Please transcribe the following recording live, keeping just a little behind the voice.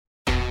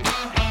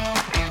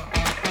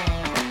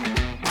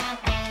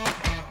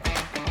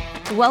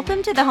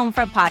Welcome to the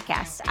Homefront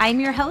Podcast.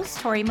 I'm your host,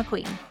 Tori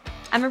McQueen.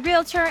 I'm a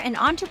realtor, an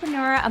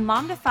entrepreneur, a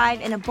mom to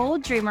five, and a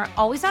bold dreamer,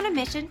 always on a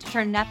mission to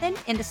turn nothing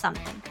into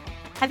something.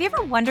 Have you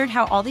ever wondered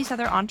how all these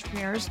other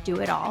entrepreneurs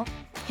do it all?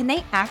 Can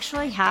they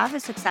actually have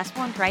a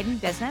successful and thriving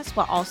business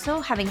while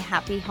also having a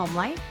happy home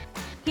life?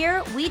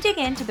 Here, we dig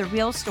into the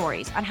real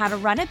stories on how to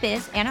run a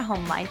biz and a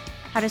home life,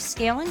 how to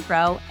scale and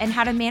grow, and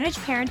how to manage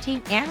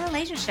parenting and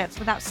relationships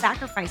without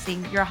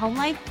sacrificing your home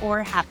life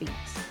or happiness.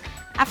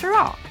 After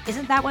all,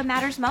 isn't that what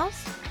matters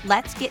most?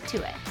 Let's get to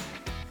it.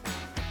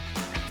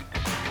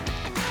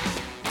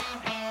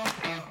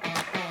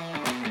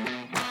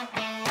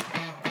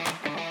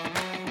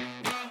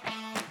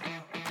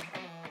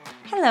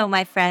 Hello,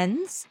 my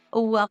friends.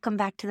 Welcome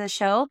back to the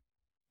show.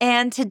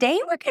 And today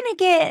we're going to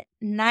get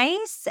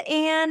nice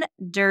and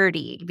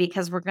dirty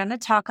because we're going to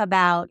talk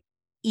about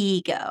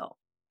ego.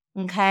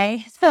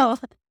 Okay. So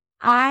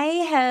I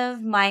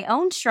have my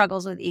own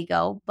struggles with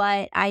ego,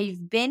 but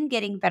I've been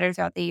getting better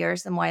throughout the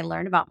years the more I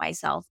learn about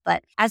myself.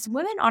 But as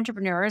women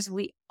entrepreneurs,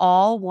 we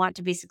all want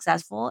to be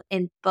successful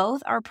in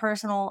both our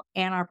personal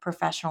and our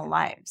professional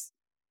lives.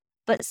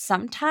 But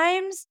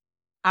sometimes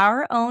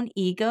our own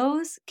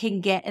egos can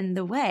get in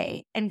the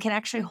way and can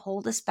actually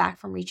hold us back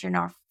from reaching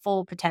our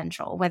full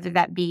potential, whether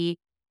that be,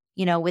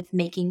 with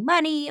making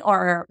money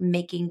or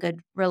making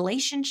good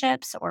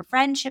relationships or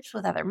friendships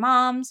with other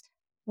moms,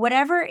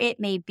 whatever it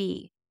may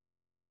be.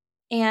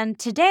 And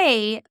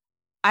today,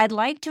 I'd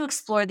like to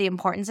explore the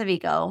importance of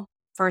ego,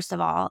 first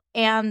of all,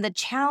 and the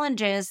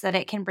challenges that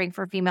it can bring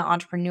for female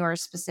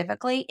entrepreneurs,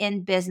 specifically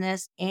in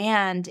business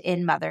and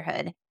in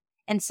motherhood,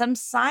 and some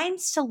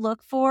signs to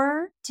look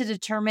for to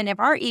determine if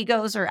our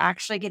egos are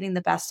actually getting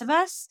the best of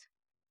us.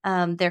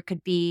 There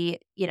could be,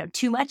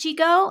 too much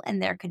ego,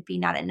 and there could be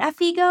not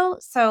enough ego.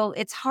 So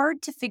it's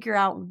hard to figure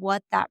out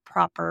what that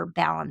proper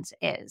balance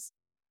is.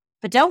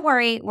 But don't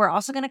worry, we're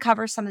also going to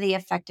cover some of the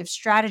effective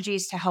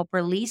strategies to help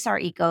release our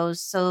egos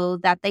so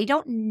that they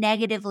don't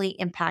negatively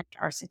impact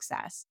our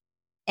success.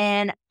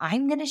 And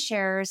I'm going to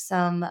share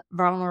some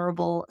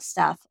vulnerable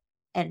stuff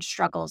and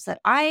struggles that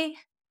I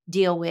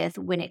deal with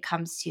when it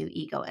comes to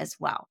ego as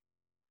well.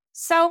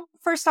 So,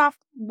 first off,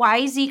 why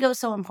is ego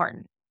so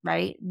important,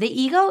 right? The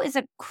ego is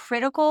a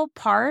critical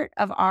part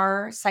of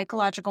our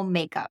psychological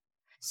makeup,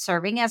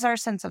 serving as our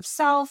sense of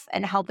self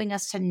and helping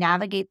us to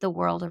navigate the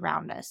world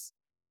around us.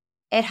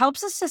 It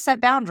helps us to set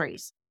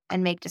boundaries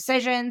and make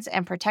decisions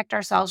and protect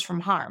ourselves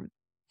from harm.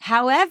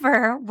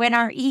 However, when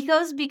our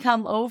egos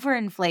become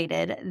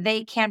overinflated,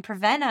 they can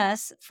prevent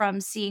us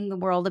from seeing the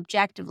world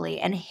objectively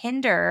and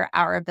hinder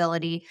our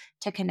ability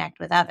to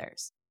connect with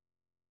others.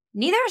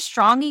 Neither a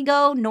strong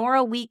ego nor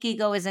a weak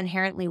ego is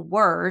inherently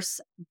worse,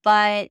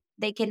 but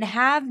they can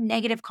have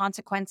negative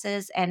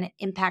consequences and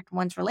impact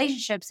one's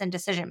relationships and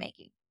decision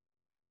making.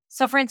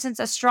 So, for instance,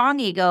 a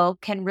strong ego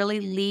can really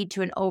lead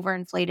to an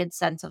overinflated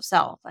sense of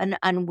self, an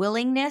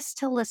unwillingness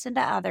to listen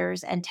to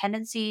others, and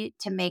tendency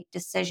to make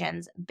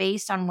decisions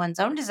based on one's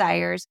own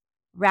desires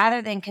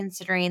rather than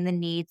considering the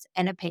needs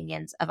and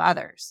opinions of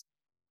others.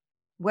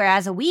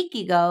 Whereas a weak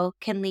ego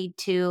can lead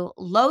to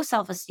low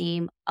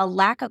self-esteem, a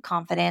lack of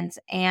confidence,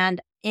 and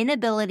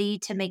inability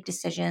to make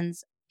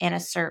decisions and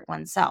assert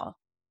oneself.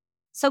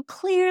 So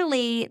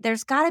clearly,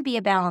 there's got to be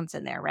a balance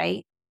in there,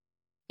 right?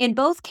 In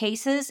both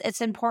cases,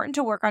 it's important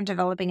to work on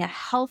developing a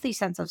healthy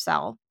sense of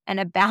self and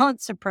a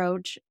balanced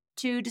approach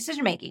to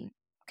decision making,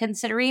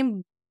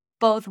 considering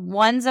both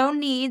one's own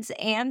needs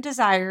and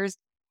desires,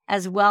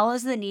 as well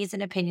as the needs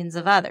and opinions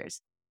of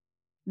others.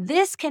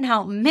 This can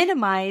help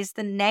minimize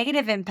the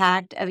negative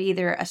impact of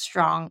either a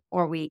strong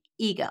or weak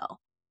ego.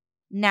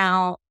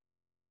 Now,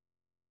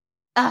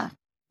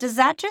 does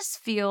that just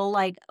feel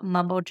like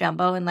mumbo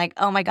jumbo and like,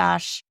 oh my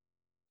gosh,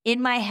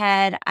 in my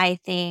head, I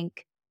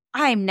think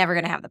I'm never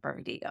going to have the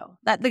perfect ego.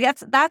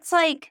 That's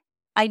like,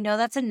 I know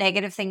that's a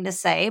negative thing to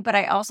say, but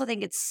I also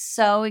think it's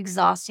so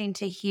exhausting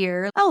to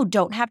hear, oh,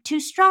 don't have too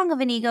strong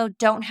of an ego,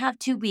 don't have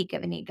too weak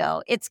of an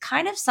ego. It's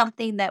kind of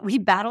something that we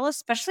battle,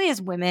 especially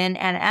as women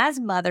and as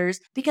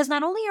mothers, because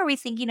not only are we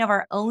thinking of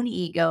our own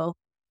ego,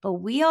 but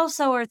we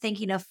also are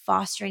thinking of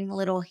fostering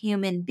little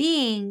human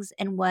beings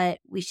and what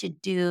we should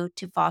do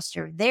to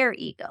foster their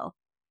ego.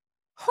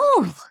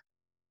 Whew,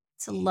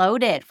 it's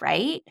loaded,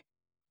 right?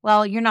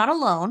 Well, you're not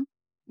alone.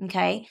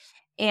 Okay.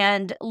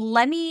 And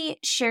let me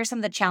share some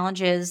of the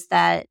challenges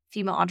that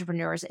female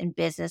entrepreneurs in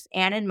business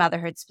and in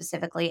motherhood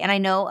specifically. And I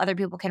know other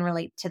people can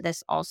relate to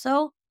this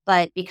also,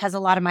 but because a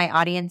lot of my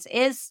audience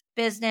is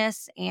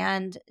business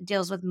and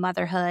deals with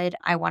motherhood,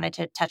 I wanted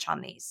to touch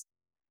on these.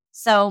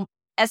 So,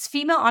 as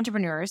female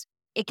entrepreneurs,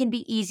 it can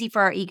be easy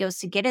for our egos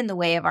to get in the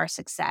way of our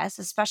success,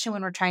 especially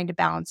when we're trying to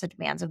balance the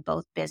demands of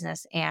both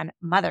business and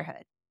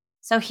motherhood.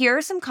 So, here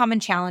are some common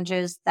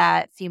challenges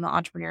that female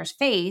entrepreneurs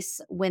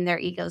face when their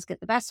egos get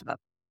the best of them.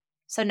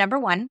 So, number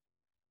one,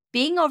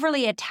 being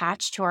overly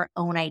attached to our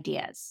own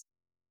ideas,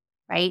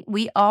 right?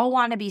 We all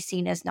want to be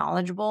seen as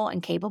knowledgeable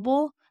and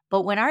capable,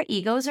 but when our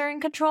egos are in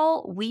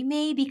control, we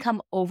may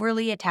become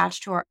overly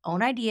attached to our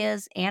own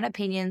ideas and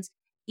opinions,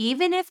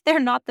 even if they're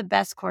not the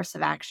best course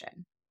of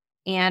action.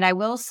 And I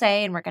will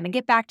say, and we're going to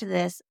get back to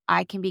this,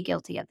 I can be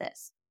guilty of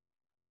this.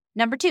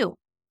 Number 2,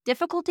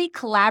 difficulty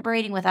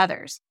collaborating with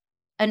others.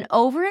 An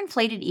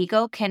overinflated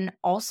ego can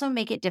also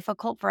make it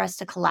difficult for us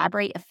to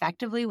collaborate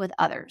effectively with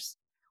others.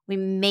 We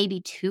may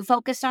be too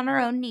focused on our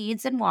own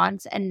needs and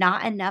wants and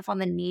not enough on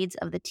the needs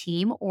of the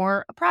team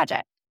or a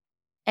project.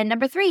 And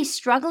number 3,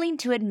 struggling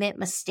to admit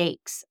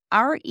mistakes.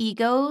 Our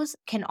egos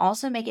can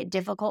also make it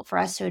difficult for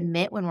us to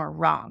admit when we're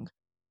wrong.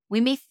 We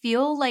may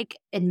feel like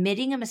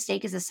admitting a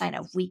mistake is a sign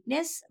of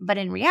weakness, but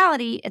in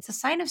reality, it's a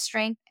sign of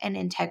strength and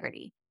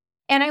integrity.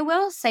 And I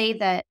will say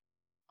that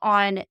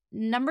on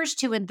numbers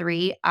 2 and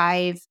 3,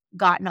 I've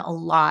gotten a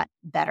lot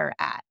better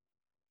at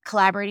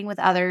collaborating with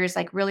others,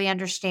 like really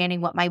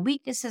understanding what my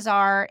weaknesses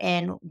are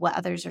and what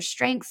others'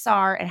 strengths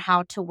are and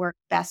how to work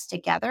best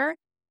together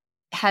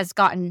has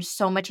gotten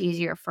so much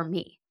easier for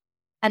me.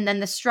 And then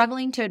the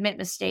struggling to admit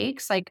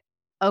mistakes, like,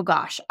 oh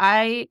gosh,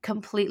 I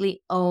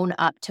completely own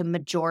up to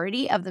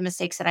majority of the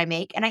mistakes that I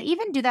make. And I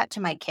even do that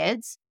to my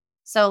kids.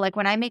 So like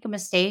when I make a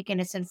mistake and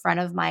it's in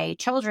front of my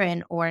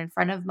children or in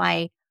front of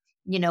my,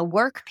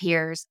 work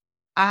peers,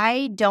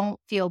 I don't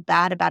feel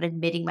bad about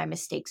admitting my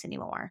mistakes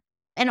anymore.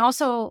 And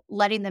also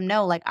letting them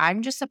know, like,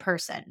 I'm just a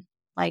person.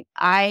 Like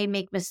I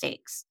make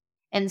mistakes.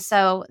 And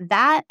so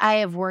that I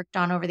have worked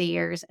on over the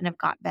years and have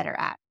got better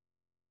at.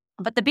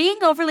 But the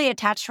being overly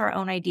attached to our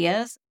own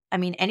ideas, I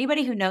mean,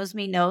 anybody who knows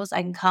me knows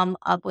I can come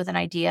up with an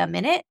idea a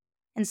minute.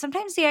 And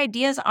sometimes the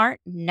ideas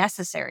aren't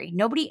necessary.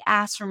 Nobody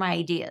asks for my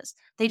ideas.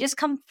 They just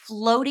come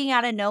floating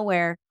out of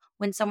nowhere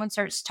when someone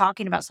starts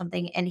talking about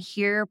something, and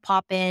here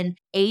pop in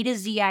A to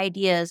Z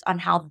ideas on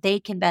how they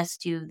can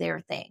best do their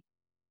thing.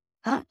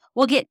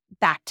 We'll get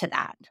back to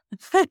that.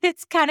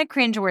 It's kind of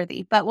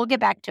cringeworthy, but we'll get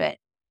back to it.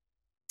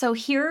 So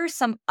here are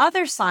some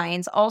other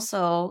signs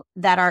also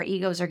that our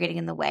egos are getting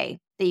in the way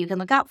that you can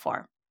look out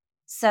for.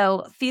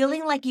 So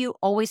feeling like you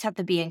always have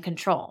to be in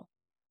control,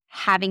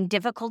 having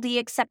difficulty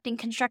accepting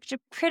constructive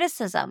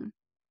criticism,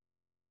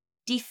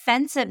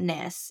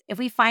 defensiveness. If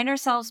we find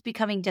ourselves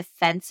becoming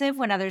defensive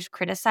when others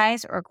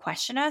criticize or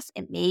question us,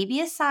 it may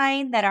be a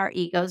sign that our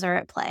egos are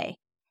at play.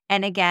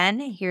 And again,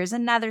 here's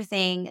another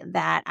thing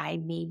that I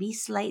may be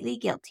slightly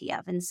guilty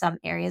of in some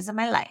areas of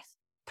my life,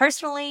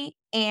 personally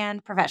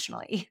and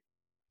professionally.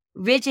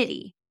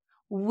 Rigidity,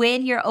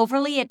 when you're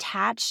overly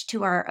attached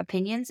to our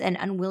opinions and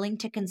unwilling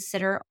to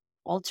consider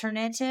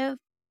alternative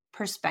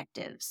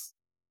perspectives.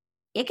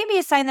 It can be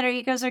a sign that our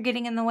egos are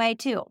getting in the way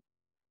too.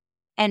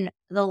 And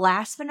the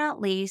last but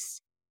not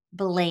least,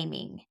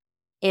 blaming.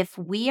 If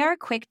we are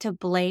quick to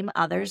blame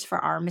others for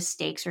our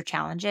mistakes or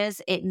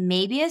challenges, it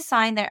may be a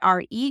sign that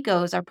our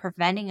egos are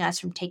preventing us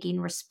from taking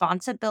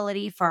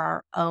responsibility for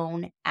our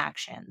own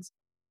actions.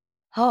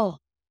 Oh,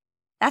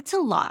 that's a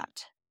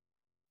lot.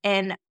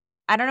 And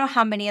I don't know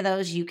how many of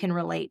those you can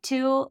relate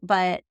to,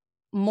 but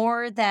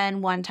more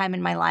than one time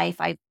in my life,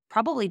 I've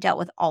probably dealt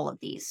with all of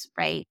these,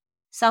 right?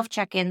 Self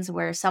check ins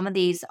where some of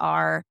these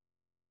are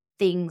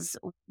things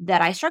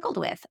that I struggled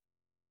with.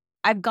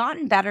 I've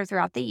gotten better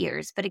throughout the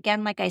years, but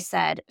again, like I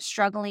said,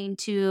 struggling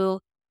to,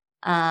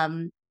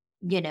 um,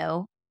 you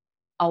know,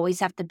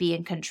 always have to be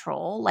in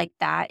control. Like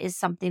that is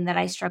something that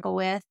I struggle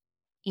with.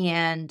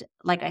 And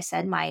like I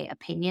said, my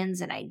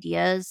opinions and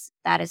ideas,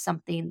 that is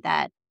something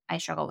that I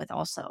struggle with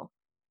also.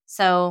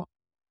 So,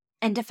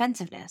 and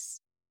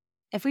defensiveness.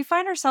 If we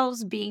find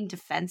ourselves being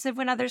defensive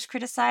when others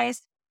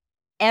criticize,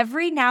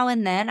 every now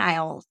and then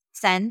I'll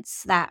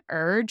sense that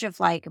urge of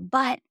like,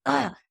 but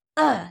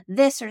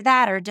this or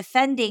that, or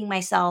defending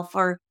myself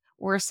or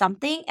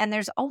something. And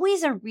there's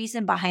always a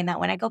reason behind that.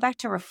 When I go back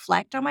to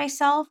reflect on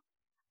myself,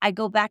 I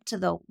go back to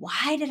the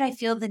why did I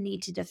feel the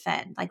need to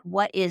defend? Like,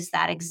 what is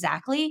that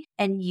exactly?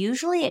 And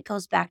usually it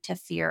goes back to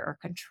fear or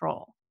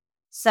control.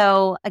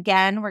 So,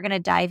 again, we're going to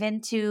dive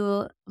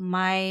into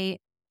my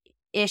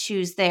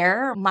issues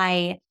there,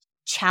 my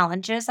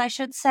challenges, I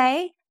should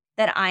say,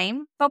 that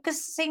I'm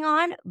focusing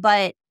on,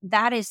 but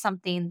that is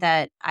something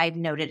that I've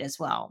noted as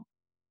well.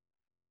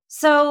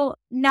 So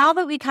now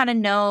that we kind of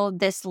know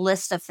this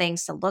list of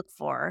things to look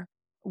for,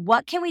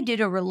 what can we do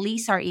to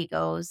release our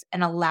egos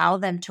and allow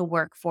them to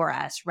work for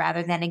us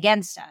rather than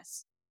against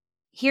us?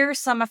 Here are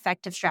some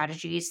effective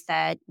strategies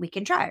that we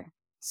can try.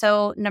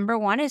 So, number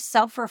one is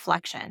self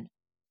reflection.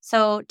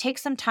 So, take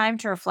some time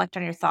to reflect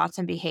on your thoughts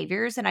and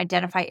behaviors and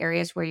identify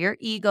areas where your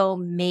ego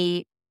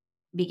may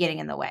be getting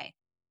in the way,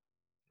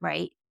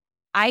 right?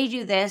 I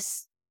do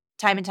this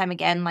time and time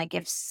again. Like,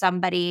 if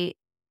somebody,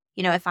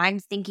 if I'm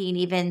thinking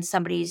even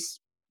somebody's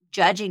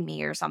judging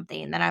me or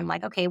something, then I'm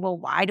like, okay, well,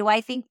 why do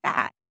I think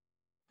that?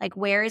 Like,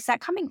 where is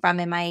that coming from?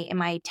 Am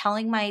I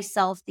telling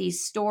myself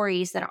these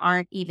stories that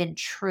aren't even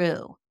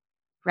true?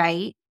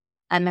 Right?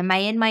 Am I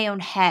in my own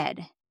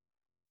head?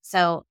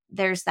 So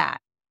there's that.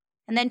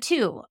 And then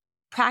two,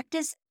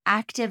 practice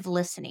active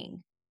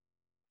listening.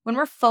 When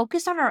we're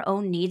focused on our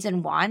own needs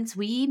and wants,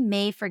 we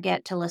may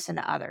forget to listen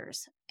to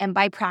others. And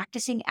by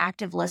practicing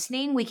active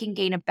listening, we can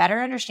gain a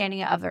better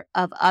understanding of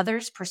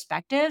others'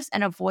 perspectives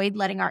and avoid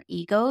letting our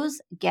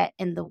egos get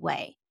in the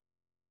way.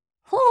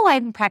 Oh,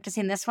 I'm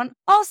practicing this one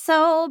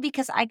also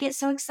because I get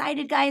so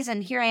excited, guys.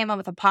 And here I am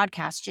with a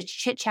podcast, just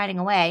chit chatting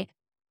away.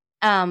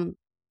 Um,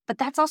 but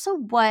that's also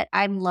what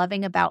I'm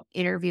loving about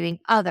interviewing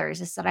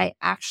others is that I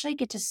actually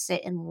get to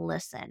sit and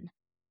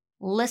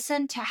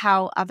listen to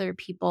how other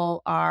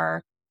people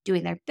are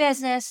doing their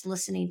business,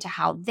 listening to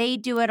how they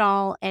do it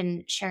all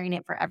and sharing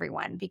it for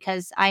everyone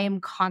because I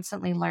am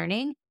constantly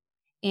learning.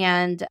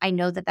 And I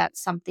know that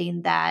that's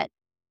something that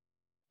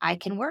I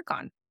can work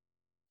on.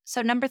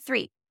 So, number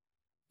three,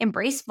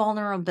 embrace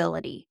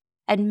vulnerability,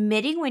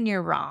 admitting when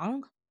you're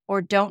wrong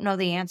or don't know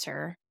the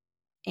answer.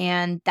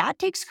 And that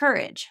takes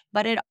courage,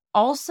 but it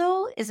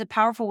also is a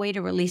powerful way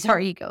to release our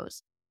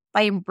egos.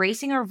 By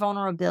embracing our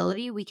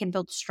vulnerability, we can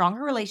build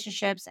stronger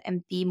relationships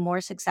and be more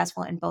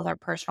successful in both our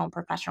personal and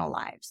professional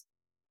lives.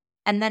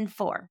 And then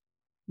four,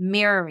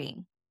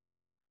 mirroring.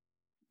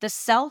 The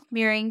self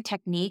mirroring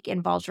technique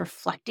involves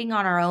reflecting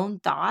on our own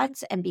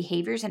thoughts and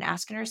behaviors and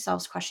asking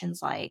ourselves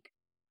questions like,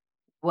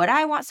 would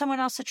I want someone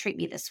else to treat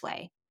me this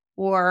way?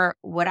 Or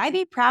would I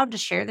be proud to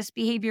share this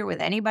behavior with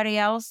anybody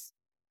else?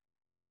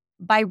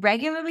 By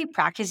regularly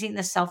practicing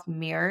the self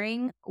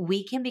mirroring,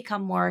 we can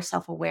become more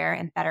self aware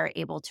and better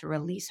able to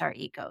release our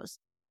egos.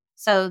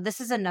 So,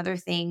 this is another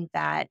thing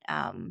that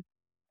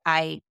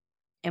I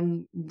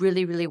am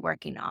really, really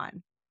working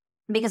on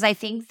because I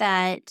think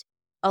that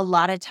a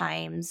lot of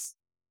times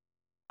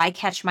I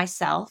catch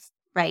myself,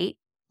 right,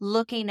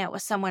 looking at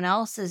what someone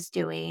else is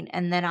doing.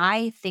 And then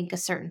I think a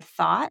certain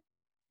thought.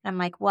 And I'm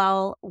like,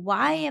 well,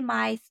 why am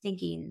I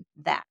thinking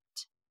that?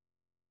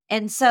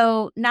 And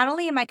so not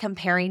only am I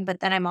comparing, but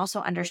then I'm also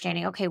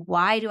understanding, okay,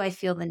 why do I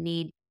feel the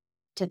need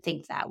to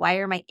think that? Why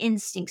are my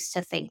instincts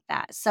to think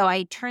that? So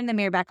I turn the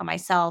mirror back on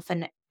myself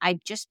and I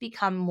just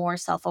become more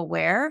self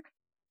aware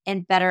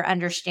and better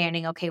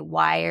understanding, okay,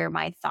 why are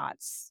my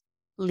thoughts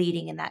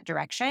leading in that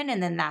direction?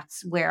 And then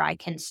that's where I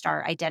can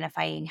start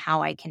identifying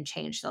how I can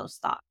change those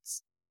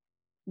thoughts.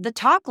 The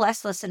talk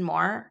less, listen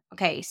more.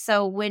 Okay,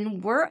 so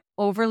when we're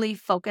overly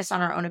focused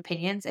on our own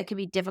opinions, it can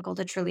be difficult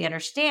to truly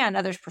understand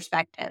others'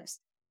 perspectives.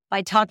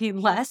 By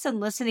talking less and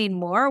listening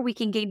more, we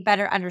can gain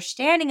better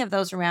understanding of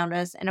those around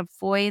us and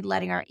avoid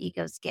letting our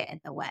egos get in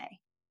the way.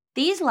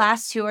 These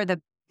last two are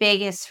the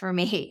biggest for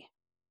me.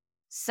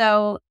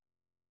 So,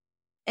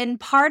 in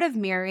part of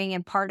mirroring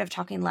and part of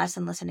talking less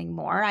and listening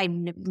more, I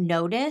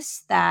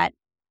notice that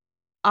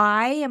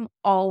I am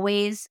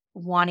always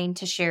wanting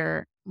to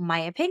share my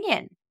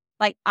opinion.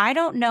 Like, I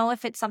don't know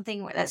if it's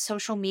something that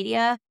social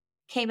media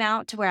came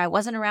out to where I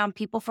wasn't around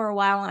people for a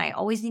while and I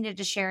always needed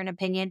to share an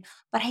opinion,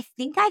 but I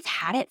think I've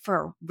had it for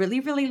a really,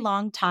 really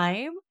long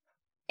time.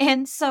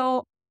 And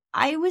so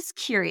I was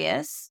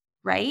curious,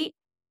 right?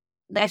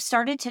 I've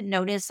started to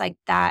notice like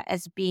that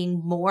as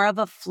being more of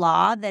a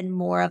flaw than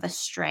more of a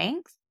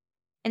strength.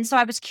 And so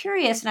I was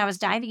curious and I was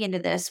diving into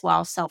this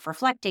while self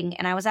reflecting.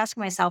 And I was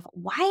asking myself,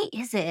 why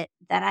is it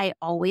that I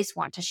always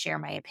want to share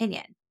my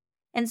opinion?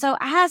 And so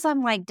as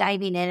I'm like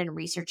diving in and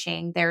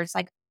researching, there's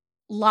like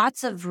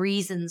lots of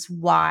reasons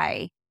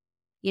why,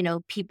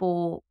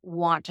 people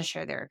want to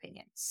share their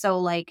opinions. So,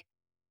 like,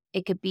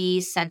 it could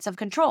be sense of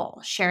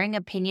control. Sharing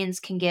opinions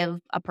can give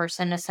a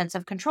person a sense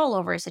of control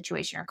over a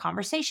situation or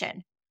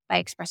conversation by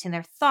expressing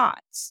their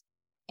thoughts.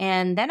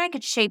 And then I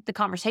could shape the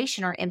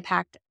conversation or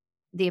impact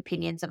the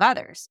opinions of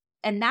others.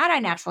 And that I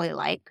naturally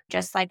like,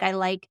 just like I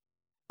like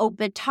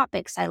open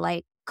topics. I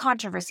like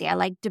controversy. I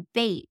like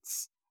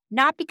debates,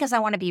 not because I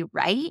want to be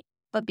right,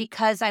 but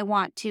because I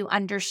want to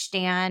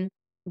understand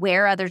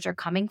where others are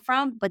coming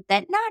from. But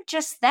then not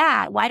just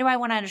that. Why do I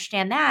want to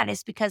understand that?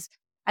 Is because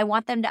I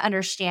want them to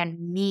understand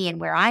me and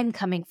where I'm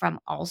coming from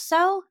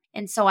also.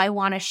 And so I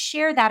want to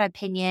share that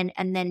opinion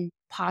and then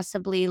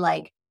possibly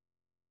like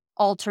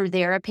alter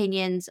their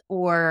opinions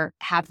or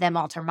have them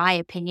alter my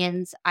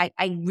opinions. I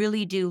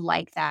really do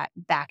like that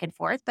back and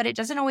forth, but it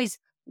doesn't always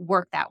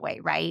work that way,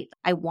 right?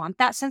 I want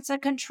that sense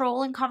of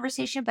control in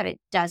conversation, but it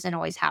doesn't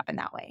always happen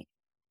that way.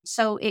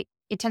 So it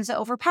tends to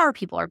overpower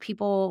people or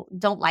people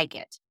don't like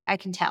it. I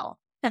can tell.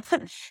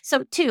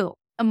 So two,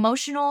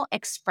 emotional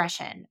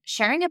expression.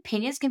 Sharing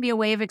opinions can be a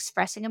way of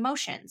expressing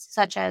emotions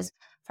such as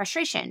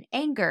frustration,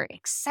 anger,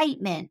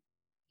 excitement,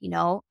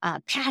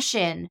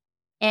 passion.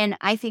 And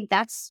I think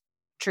that's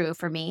true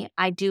for me.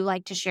 I do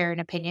like to share an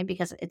opinion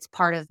because it's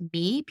part of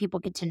me.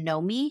 People get to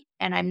know me,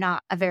 and I'm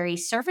not a very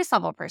surface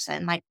level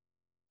person. Like,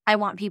 I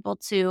want people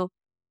to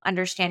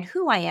understand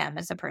who I am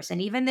as a person,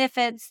 even if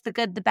it's the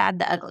good, the bad,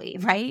 the ugly,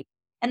 right?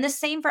 And the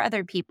same for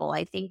other people.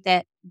 I think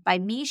that by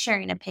me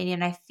sharing an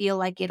opinion, I feel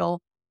like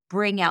it'll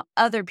bring out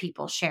other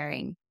people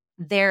sharing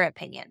their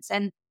opinions.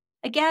 And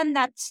again,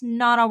 that's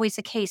not always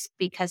the case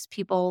because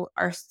people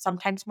are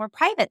sometimes more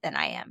private than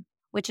I am,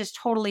 which is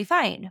totally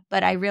fine.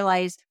 But I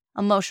realize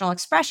emotional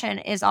expression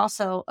is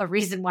also a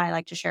reason why I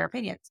like to share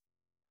opinions.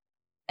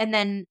 And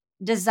then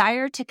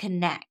desire to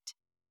connect.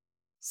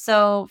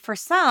 So, for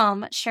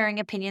some, sharing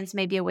opinions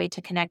may be a way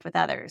to connect with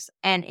others.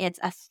 And it's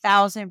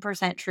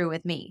 1,000% true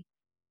with me.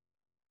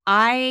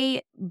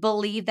 I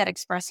believe that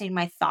expressing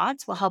my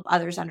thoughts will help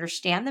others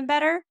understand them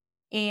better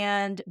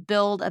and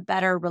build a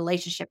better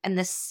relationship. And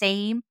the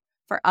same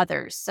for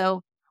others.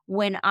 So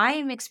when I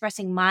am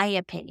expressing my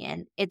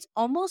opinion, it's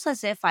almost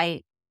as if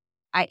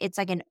it's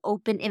like an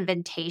open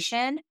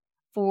invitation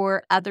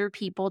for other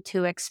people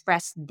to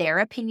express their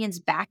opinions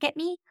back at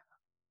me,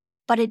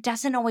 but it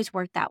doesn't always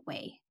work that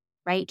way,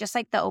 right? Just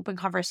like the open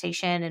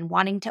conversation and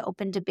wanting to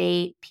open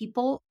debate,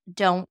 people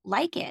don't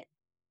like it.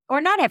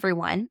 Or not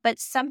everyone, but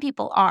some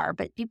people are,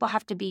 but people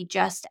have to be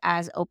just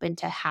as open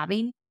to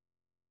having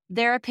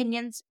their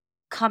opinions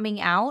coming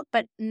out,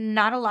 but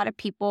not a lot of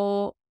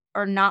people,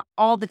 or not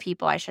all the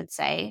people, I should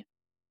say.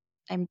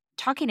 I'm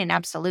talking in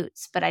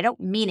absolutes, but I don't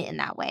mean it in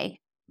that way.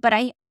 But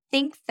I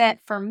think that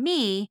for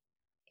me,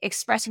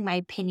 expressing my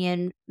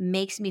opinion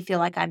makes me feel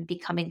like I'm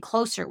becoming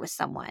closer with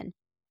someone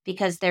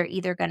because they're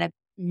either going to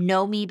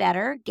know me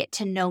better, get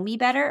to know me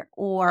better,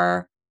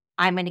 or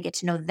I'm going to get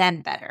to know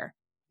them better,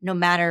 no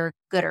matter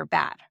good or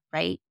bad,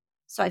 right?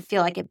 So I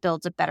feel like it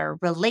builds a better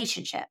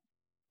relationship,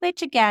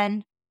 which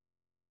again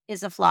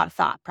is a flawed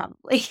thought,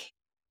 probably.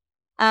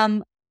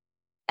 um,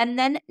 and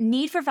then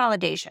need for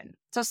validation.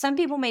 So some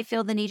people may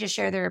feel the need to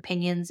share their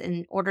opinions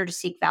in order to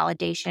seek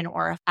validation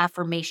or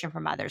affirmation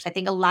from others. I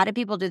think a lot of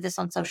people do this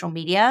on social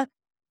media.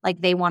 Like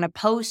they want to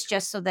post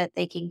just so that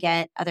they can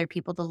get other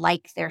people to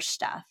like their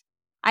stuff.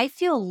 I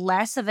feel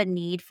less of a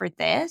need for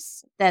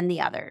this than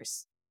the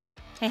others.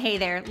 Hey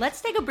there,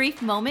 let's take a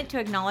brief moment to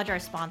acknowledge our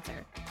sponsor.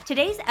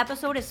 Today's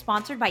episode is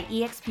sponsored by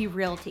eXp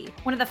Realty,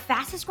 one of the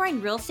fastest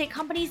growing real estate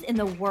companies in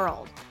the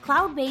world,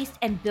 cloud-based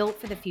and built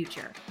for the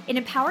future. It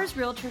empowers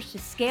realtors to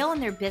scale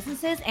in their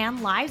businesses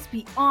and lives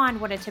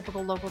beyond what a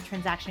typical local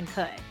transaction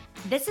could.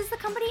 This is the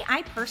company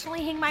I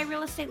personally hang my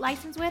real estate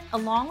license with,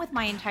 along with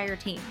my entire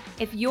team.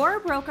 If you're a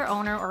broker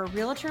owner or a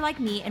realtor like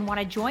me and want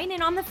to join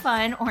in on the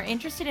fun or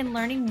interested in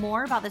learning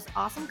more about this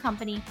awesome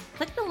company,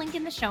 click the link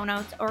in the show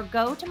notes or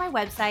go to my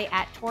website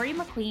at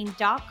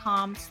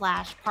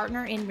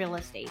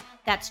torymcqueen.com/partnerinrealestate.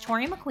 That's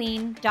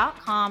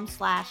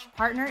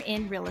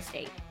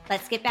torymcqueen.com/partnerinrealestate.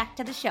 Let's get back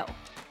to the show.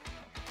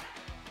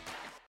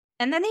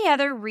 And then the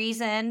other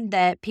reason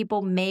that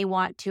people may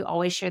want to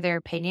always share their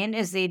opinion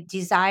is the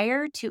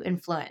desire to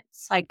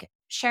influence. Like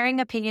sharing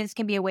opinions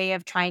can be a way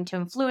of trying to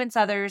influence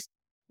others,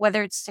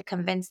 whether it's to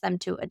convince them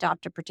to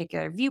adopt a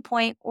particular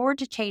viewpoint or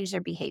to change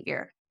their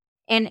behavior.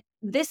 And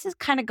this is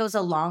kind of goes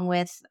along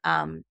with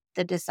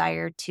the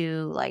desire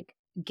to like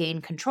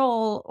gain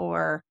control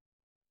or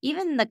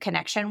even the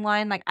connection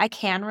one. Like I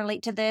can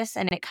relate to this,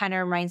 and it kind of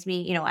reminds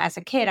me, as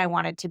a kid, I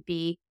wanted to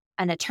be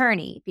an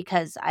attorney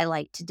because I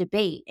like to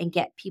debate and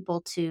get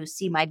people to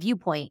see my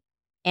viewpoint.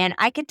 And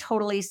I could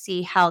totally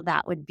see how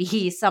that would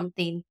be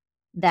something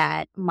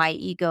that my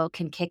ego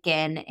can kick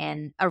in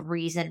and a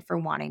reason for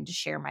wanting to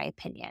share my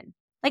opinion,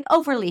 like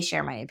overly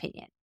share my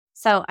opinion.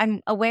 So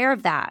I'm aware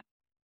of that.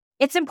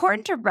 It's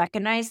important to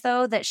recognize,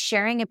 though, that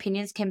sharing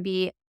opinions can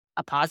be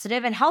a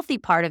positive and healthy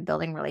part of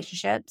building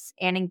relationships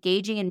and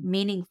engaging in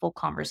meaningful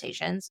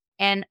conversations.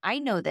 And I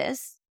know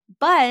this,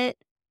 but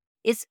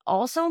it's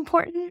also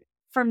important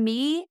for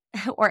me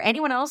or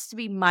anyone else to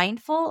be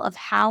mindful of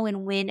how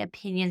and when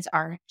opinions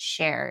are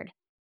shared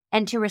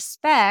and to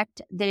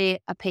respect the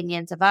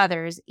opinions of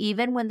others,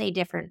 even when they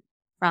differ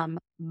from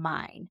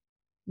mine.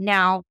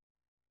 Now,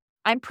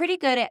 I'm pretty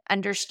good at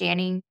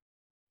understanding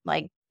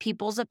like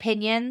people's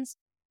opinions,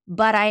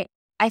 but I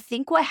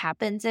think what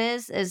happens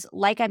is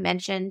like I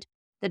mentioned,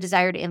 the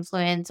desire to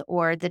influence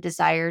or the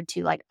desire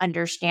to like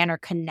understand or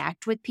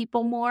connect with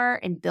people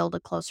more and build a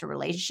closer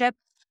relationship.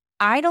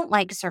 I don't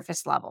like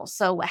surface level.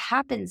 So what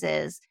happens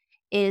is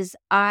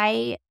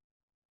I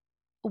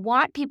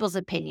want people's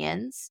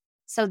opinions.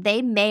 So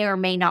they may or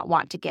may not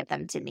want to give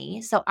them to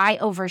me. So I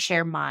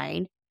overshare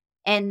mine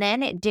and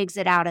then it digs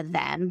it out of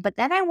them. But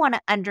then I want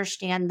to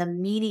understand the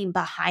meaning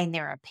behind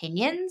their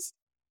opinions.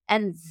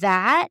 And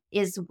that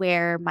is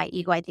where my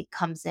ego, I think,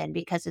 comes in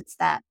because it's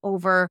that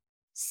over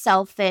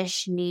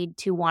selfish need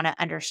to want to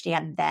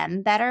understand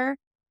them better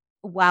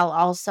while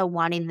also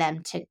wanting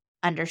them to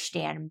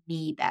understand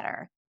me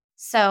better.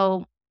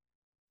 So,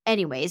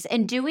 anyways,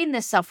 in doing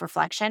this self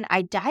reflection,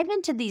 I dive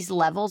into these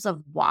levels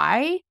of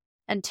why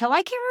until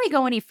I can't really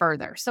go any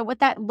further. So, what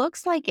that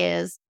looks like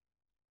is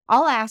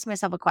I'll ask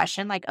myself a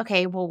question like,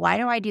 okay, well, why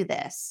do I do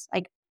this?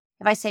 Like,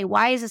 if I say,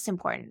 why is this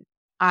important?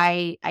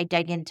 I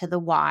dig into the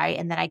why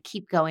and then I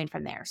keep going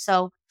from there.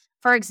 So,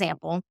 for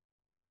example,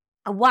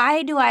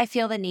 why do I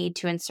feel the need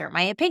to insert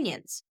my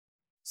opinions?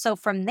 So,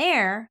 from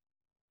there,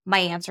 my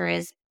answer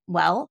is,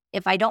 well,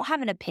 if I don't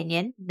have an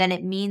opinion, then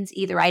it means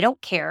either I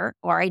don't care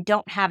or I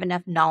don't have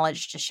enough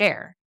knowledge to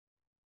share.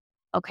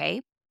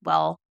 Okay,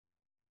 well,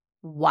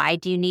 why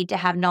do you need to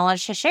have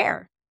knowledge to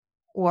share?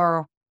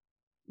 Or,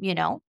 you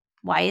know,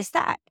 why is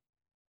that?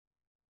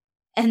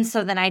 And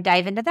so then I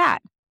dive into that.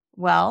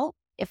 Well,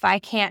 if I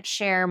can't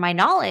share my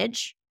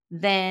knowledge,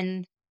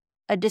 then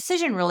a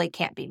decision really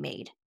can't be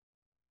made.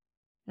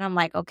 And I'm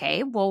like,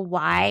 okay, well,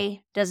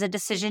 why does a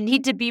decision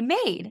need to be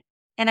made?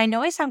 And I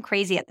know I sound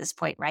crazy at this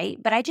point, right?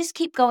 But I just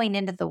keep going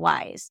into the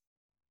whys.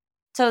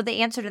 So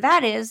the answer to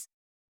that is,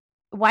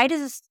 why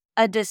does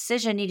a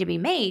decision need to be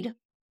made?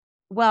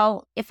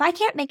 Well, if I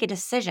can't make a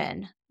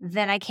decision,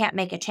 then I can't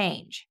make a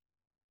change.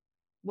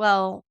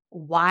 Well,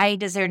 why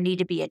does there need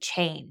to be a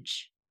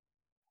change?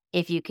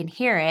 If you can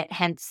hear it,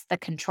 hence the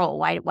control.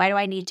 Why do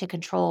I need to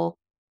control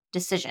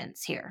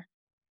decisions here?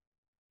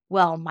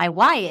 Well, my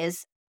why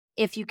is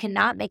if you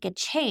cannot make a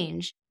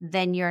change,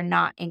 then you're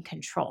not in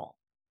control.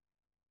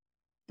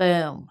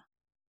 Boom.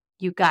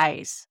 You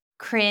guys,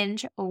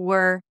 cringe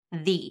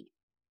worthy.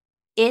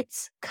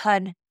 It's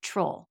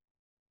control.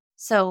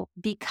 So,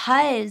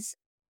 because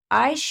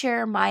I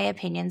share my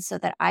opinion so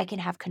that I can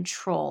have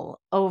control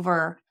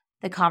over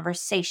the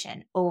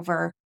conversation,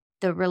 over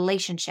the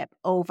relationship,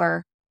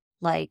 over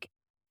like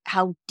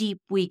how deep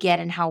we get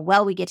and how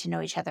well we get to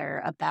know each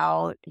other,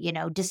 about,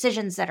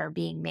 decisions that are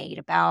being made,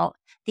 about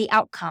the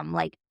outcome,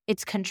 like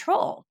it's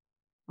control,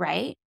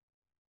 right?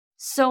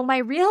 So my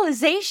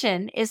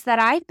realization is that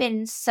I've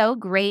been so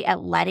great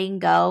at letting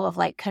go of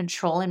like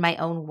control in my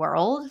own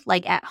world,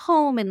 like at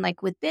home and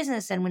like with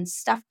business, and when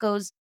stuff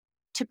goes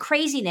to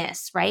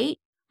craziness, right?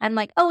 I'm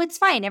like, oh, it's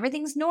fine.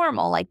 Everything's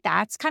normal. Like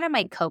that's kind of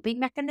my coping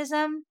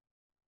mechanism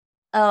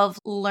of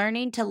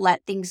learning to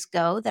let things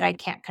go that I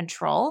can't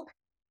control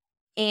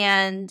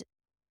and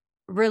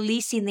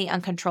releasing the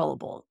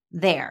uncontrollable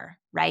there,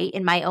 right?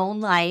 In my own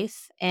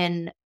life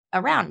and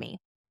around me.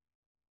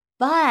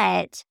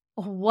 But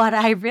what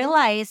I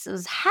realized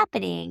was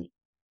happening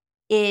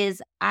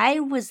is I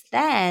was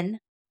then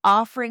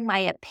offering my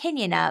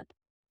opinion up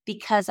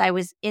because I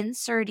was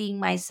inserting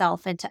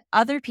myself into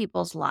other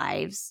people's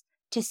lives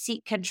to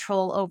seek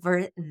control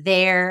over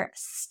their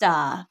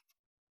stuff.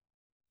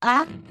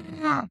 Ah,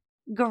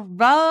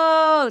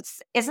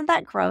 gross. Isn't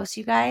that gross,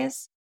 you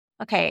guys?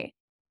 Okay.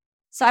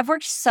 So I've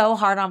worked so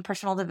hard on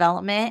personal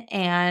development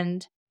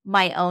and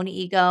my own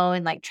ego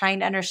and like trying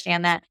to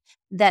understand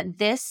that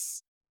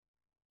this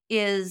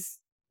is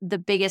the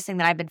biggest thing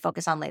that I've been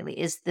focused on lately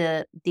is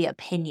the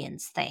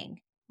opinions thing,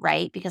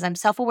 right? Because I'm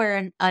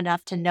self-aware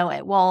enough to know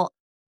it. Well,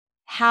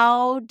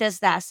 how does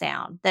that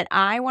sound? That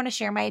I want to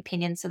share my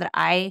opinion so that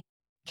I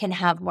can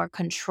have more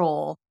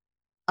control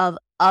of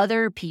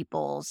other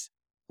people's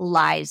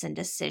lives and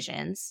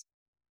decisions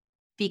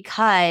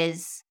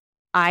because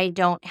I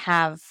don't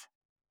have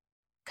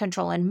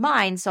control in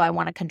mine, so I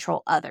want to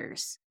control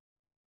others,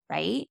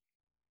 right?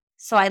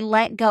 So I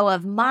let go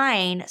of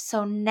mine.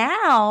 So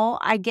now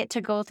I get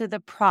to go through the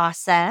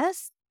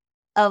process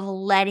of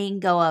letting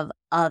go of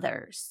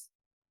others.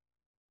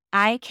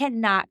 I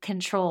cannot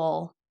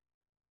control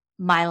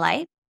my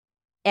life,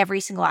 every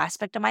single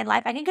aspect of my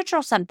life. I can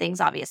control some things,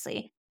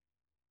 obviously.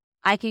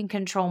 I can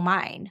control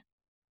mine,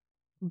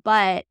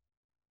 but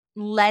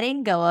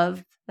letting go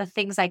of the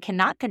things I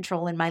cannot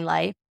control in my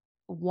life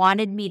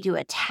wanted me to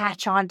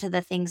attach on to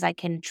the things I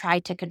can try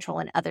to control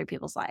in other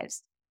people's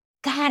lives.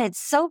 God, it's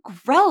so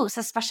gross,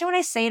 especially when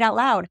I say it out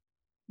loud.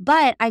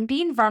 But I'm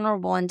being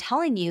vulnerable and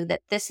telling you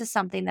that this is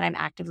something that I'm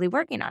actively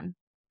working on.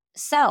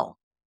 So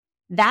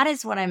that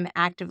is what I'm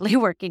actively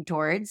working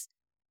towards,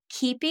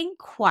 keeping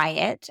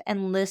quiet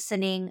and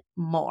listening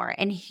more.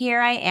 And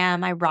here I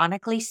am,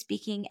 ironically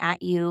speaking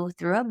at you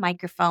through a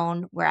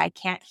microphone where I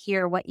can't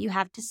hear what you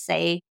have to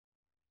say.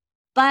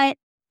 But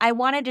I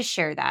wanted to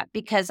share that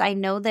because I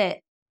know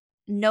that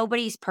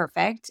nobody's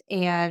perfect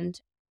and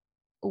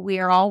we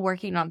are all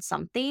working on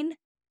something.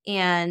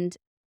 And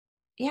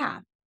yeah,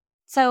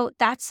 so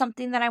that's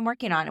something that I'm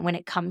working on when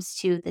it comes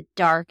to the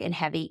dark and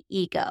heavy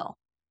ego.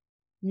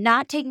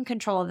 Not taking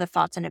control of the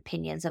thoughts and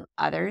opinions of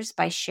others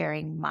by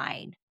sharing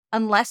mine,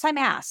 unless I'm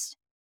asked.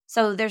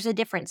 So there's a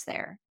difference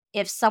there.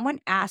 If someone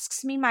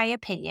asks me my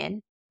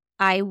opinion,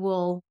 I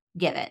will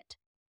give it.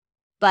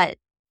 But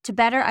to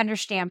better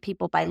understand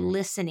people by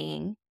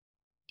listening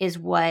is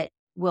what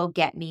will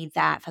get me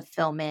that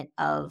fulfillment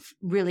of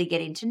really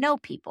getting to know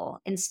people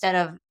instead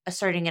of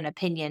asserting an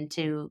opinion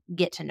to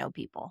get to know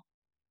people.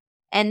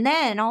 And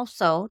then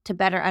also to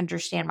better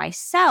understand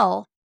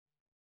myself,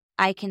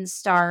 I can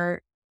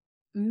start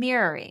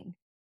mirroring.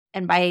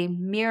 And by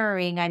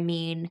mirroring, I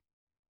mean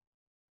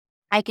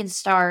I can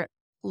start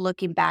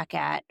looking back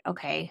at,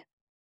 okay,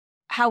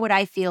 how would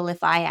I feel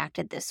if I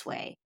acted this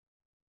way?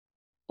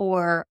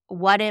 Or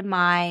what am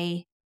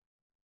I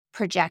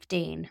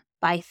projecting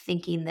by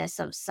thinking this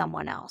of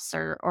someone else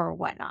or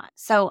whatnot?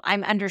 So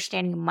I'm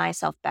understanding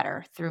myself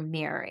better through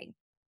mirroring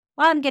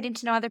while I'm getting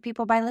to know other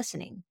people by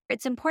listening.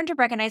 It's important to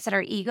recognize that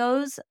our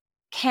egos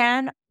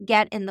can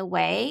get in the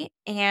way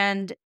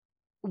and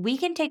we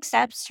can take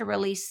steps to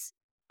release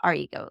our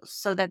egos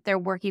so that they're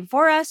working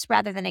for us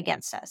rather than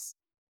against us.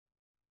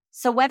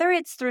 So, whether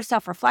it's through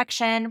self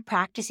reflection,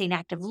 practicing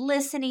active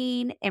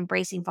listening,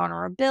 embracing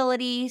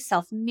vulnerability,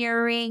 self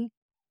mirroring,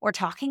 or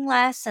talking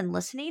less and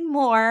listening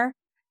more,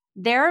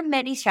 there are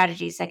many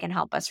strategies that can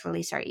help us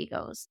release our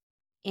egos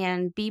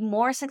and be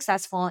more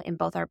successful in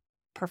both our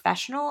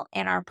professional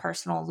and our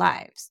personal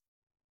lives.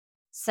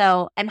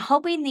 So, I'm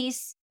hoping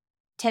these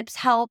tips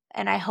help,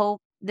 and I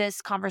hope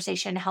this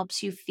conversation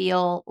helps you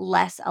feel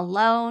less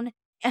alone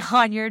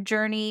on your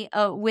journey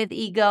with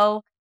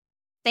ego.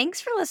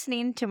 Thanks for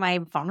listening to my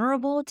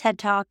vulnerable TED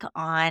Talk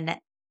on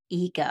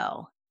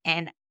ego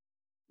and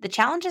the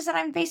challenges that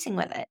I'm facing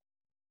with it.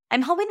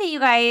 I'm hoping that you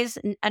guys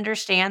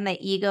understand that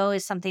ego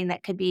is something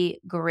that could be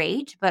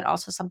great, but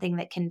also something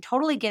that can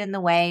totally get in the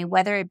way,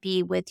 whether it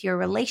be with your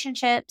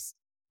relationships,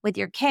 with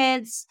your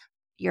kids,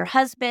 your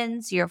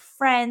husbands, your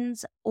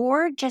friends,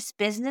 or just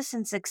business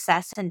and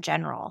success in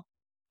general.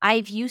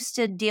 I've used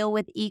to deal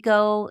with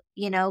ego,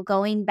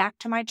 going back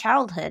to my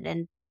childhood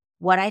and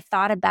what I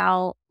thought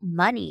about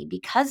money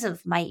because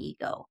of my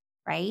ego,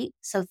 right?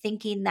 So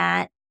thinking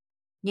that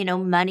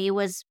money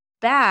was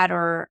bad,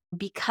 or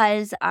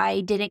because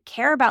I didn't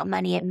care about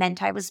money, it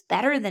meant I was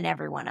better than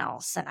everyone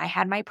else and I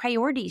had my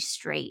priorities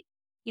straight.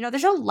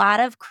 There's a lot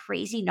of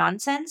crazy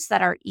nonsense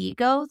that our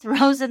ego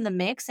throws in the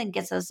mix and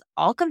gets us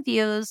all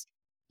confused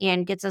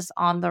and gets us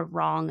on the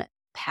wrong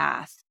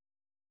path.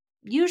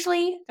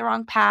 Usually the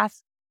wrong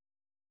path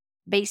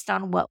based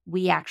on what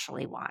we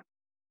actually want.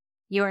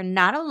 You are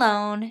not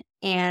alone,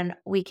 and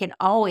we can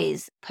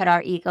always put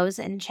our egos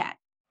in check.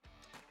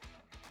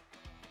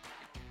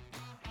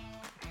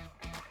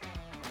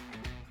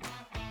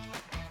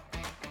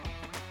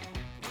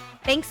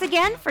 Thanks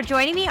again for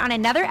joining me on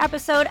another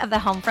episode of the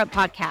Homefront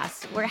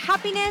Podcast, where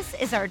happiness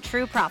is our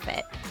true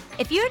profit.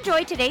 If you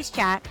enjoyed today's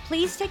chat,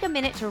 please take a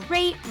minute to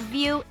rate,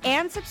 review,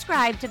 and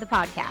subscribe to the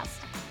podcast.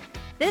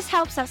 This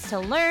helps us to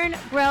learn,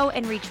 grow,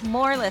 and reach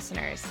more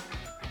listeners.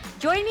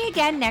 Join me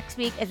again next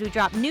week as we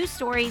drop new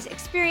stories,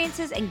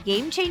 experiences, and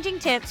game-changing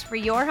tips for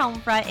your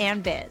homefront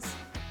and biz.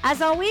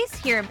 As always,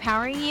 here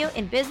empowering you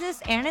in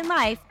business and in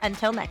life.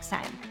 Until next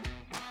time.